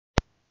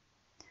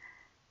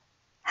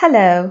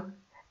Hello,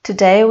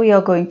 today we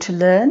are going to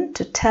learn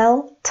to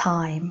tell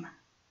time.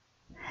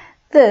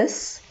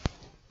 This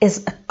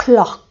is a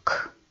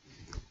clock.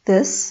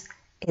 This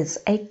is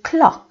a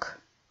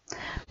clock.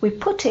 We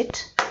put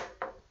it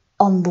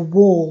on the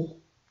wall.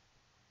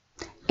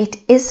 It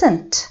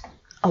isn't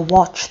a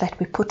watch that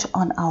we put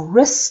on our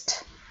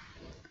wrist.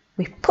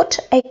 We put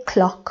a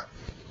clock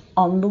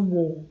on the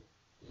wall.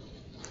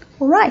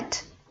 All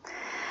right.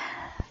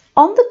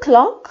 On the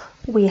clock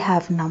we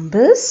have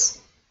numbers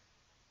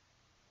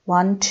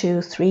 1,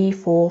 2, 3,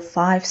 4,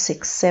 5,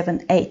 6,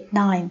 7, 8,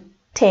 9,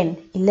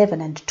 10,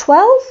 11 and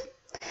 12.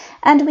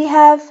 And we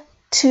have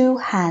two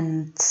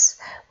hands.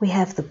 We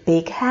have the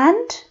big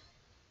hand,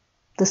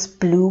 this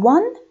blue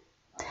one,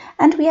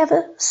 and we have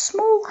a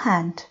small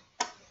hand,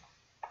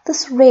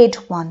 this red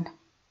one.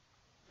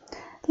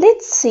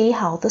 Let's see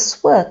how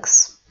this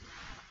works.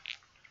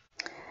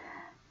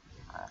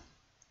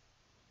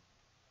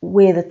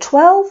 Where the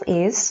 12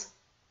 is,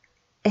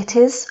 it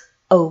is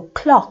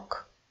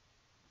o'clock.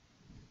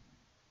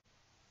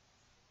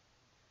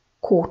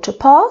 Quarter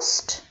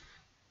past,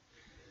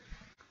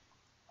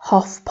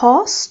 half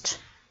past,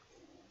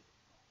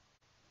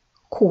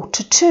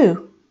 quarter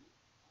to.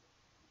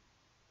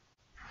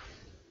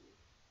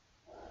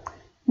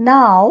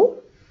 Now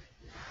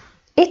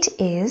it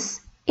is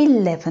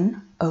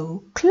 11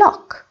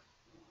 o'clock.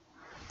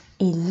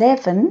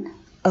 11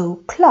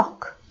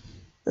 o'clock.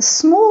 The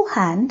small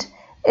hand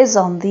is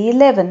on the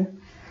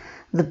 11.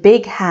 The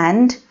big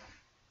hand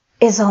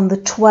is on the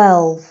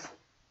 12.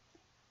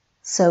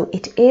 So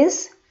it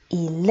is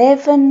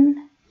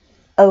 11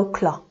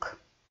 o'clock.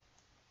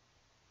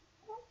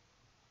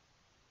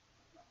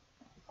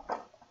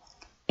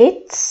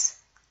 It's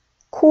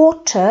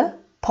quarter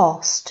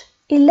past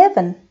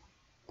 11.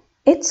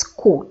 It's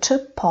quarter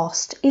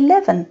past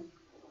 11.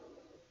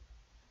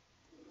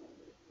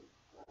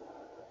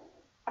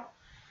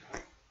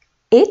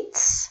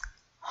 It's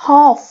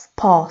half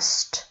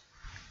past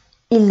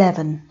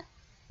 11.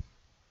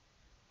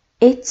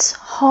 It's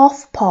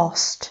half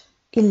past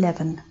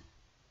 11.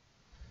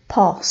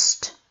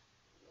 Past.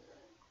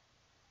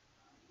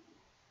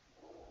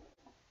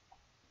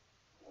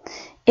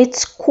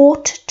 It's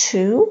quarter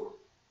to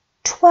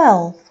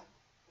 12.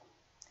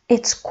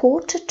 It's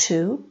quarter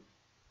to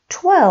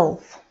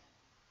 12.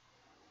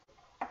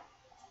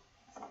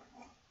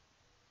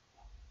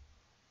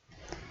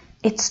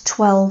 It's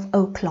 12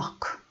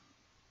 o'clock.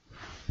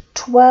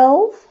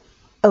 12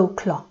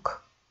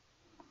 o'clock.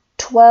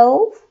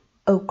 12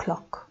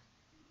 o'clock.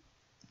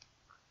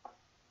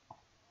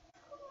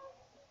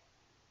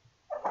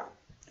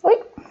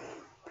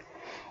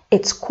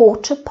 It's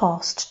quarter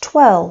past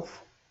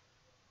 12.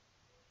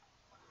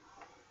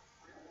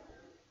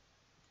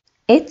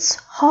 It's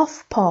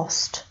half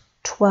past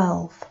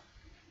 12.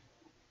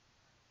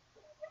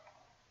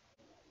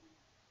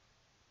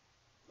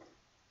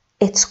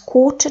 It's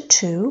quarter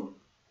to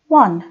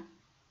 1.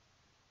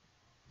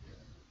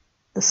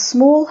 The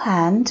small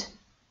hand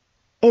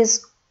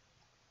is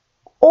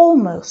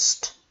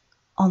almost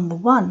on the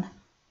 1.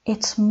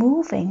 It's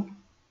moving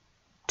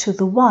to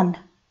the 1.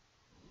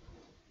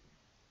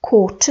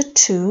 Quarter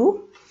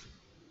to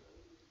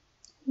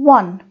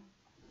 1.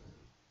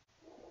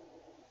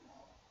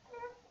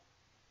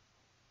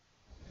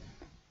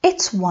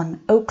 It's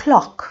 1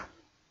 o'clock.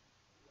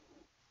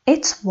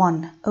 It's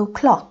 1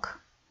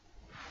 o'clock.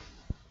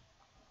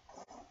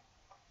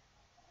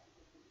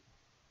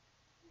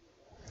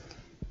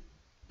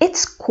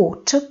 It's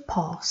quarter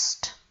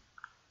past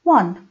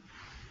 1.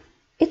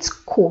 It's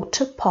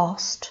quarter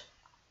past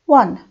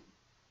 1.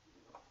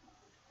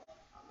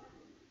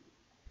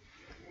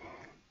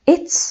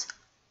 It's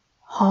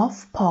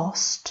half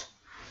past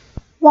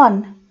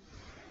 1.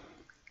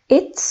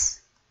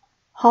 It's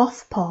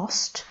half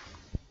past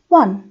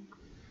 1.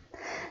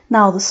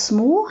 Now the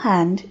small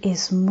hand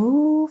is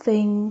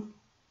moving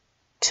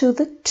to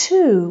the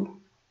 2.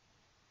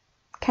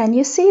 Can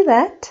you see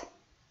that?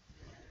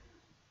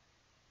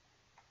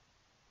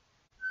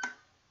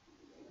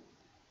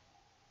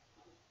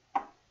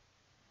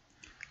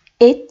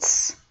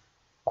 It's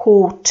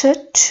quarter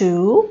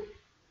to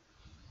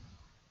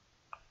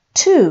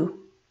 2.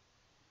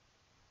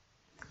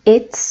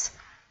 It's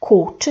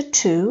quarter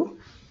to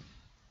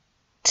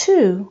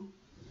 2.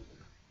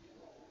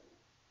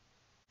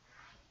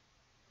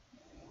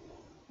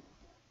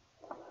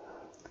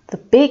 The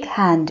big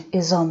hand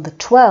is on the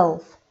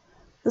 12.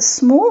 The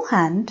small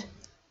hand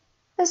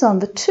is on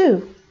the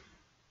 2.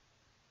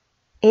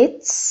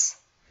 It's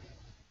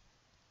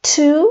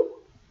 2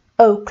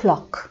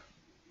 o'clock.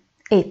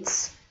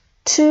 It's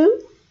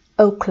 2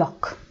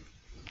 o'clock.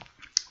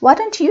 Why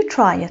don't you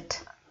try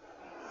it?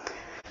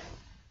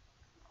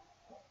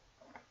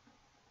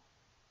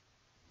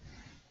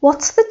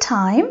 What's the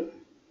time?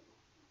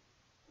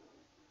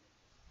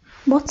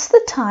 What's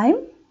the time?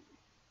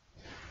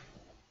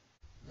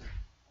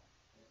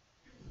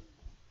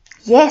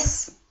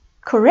 Yes,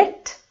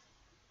 correct.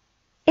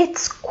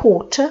 It's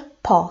quarter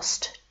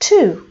past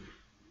 2.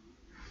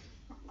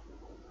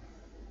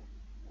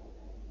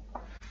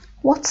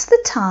 What's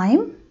the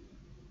time?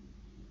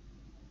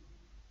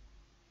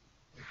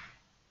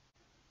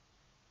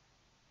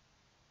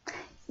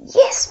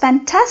 Yes,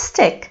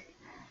 fantastic.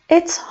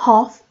 It's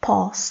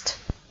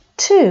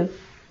 2:30.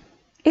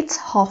 It's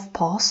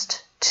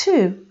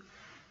 2:30.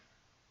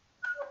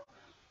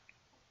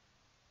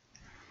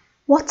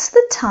 What's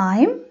the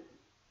time?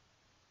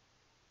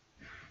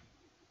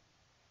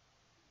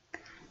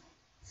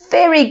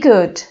 Very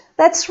good.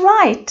 That's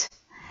right.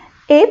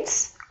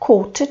 It's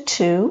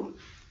 2:45.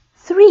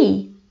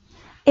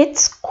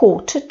 It's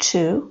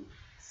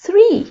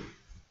 2:45.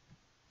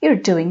 You're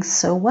doing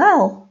so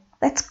well.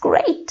 That's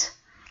great.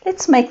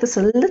 Let's make this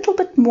a little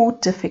bit more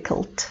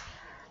difficult.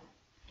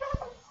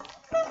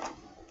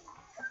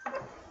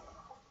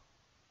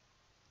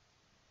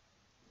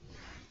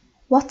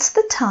 What's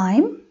the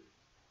time?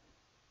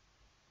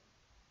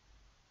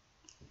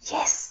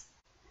 Yes,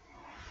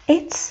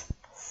 it's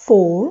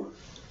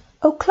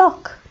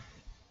 4:00.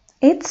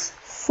 It's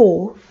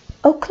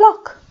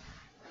 4:00.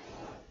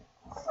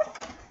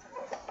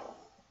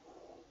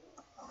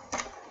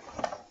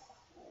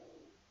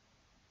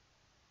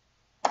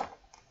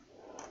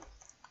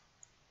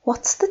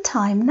 What's the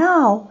time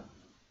now?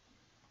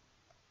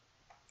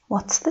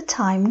 What's the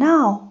time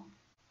now?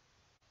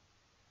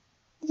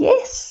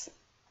 Yes,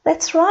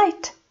 that's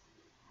right.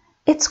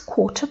 It's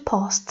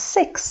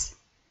 6:15.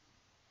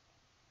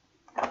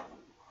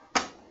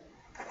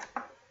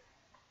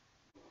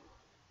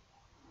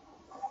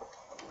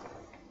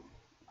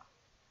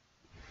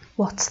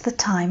 What's the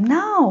time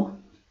now?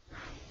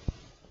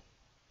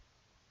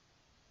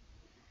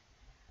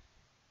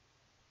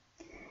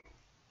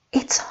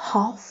 It's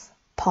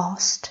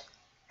 7:30.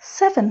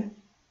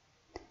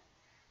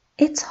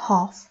 It's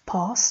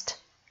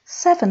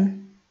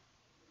 7:30.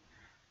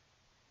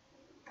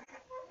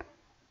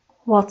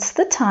 What's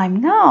the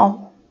time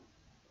now?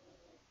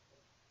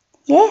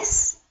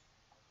 Yes,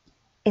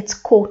 it's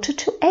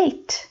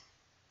 7:45.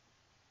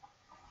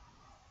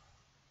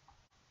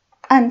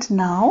 And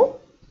now?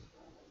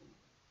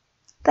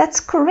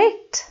 That's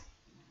correct.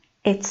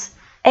 It's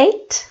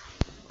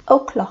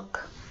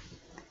 8:00.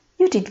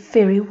 You did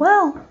very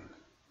well.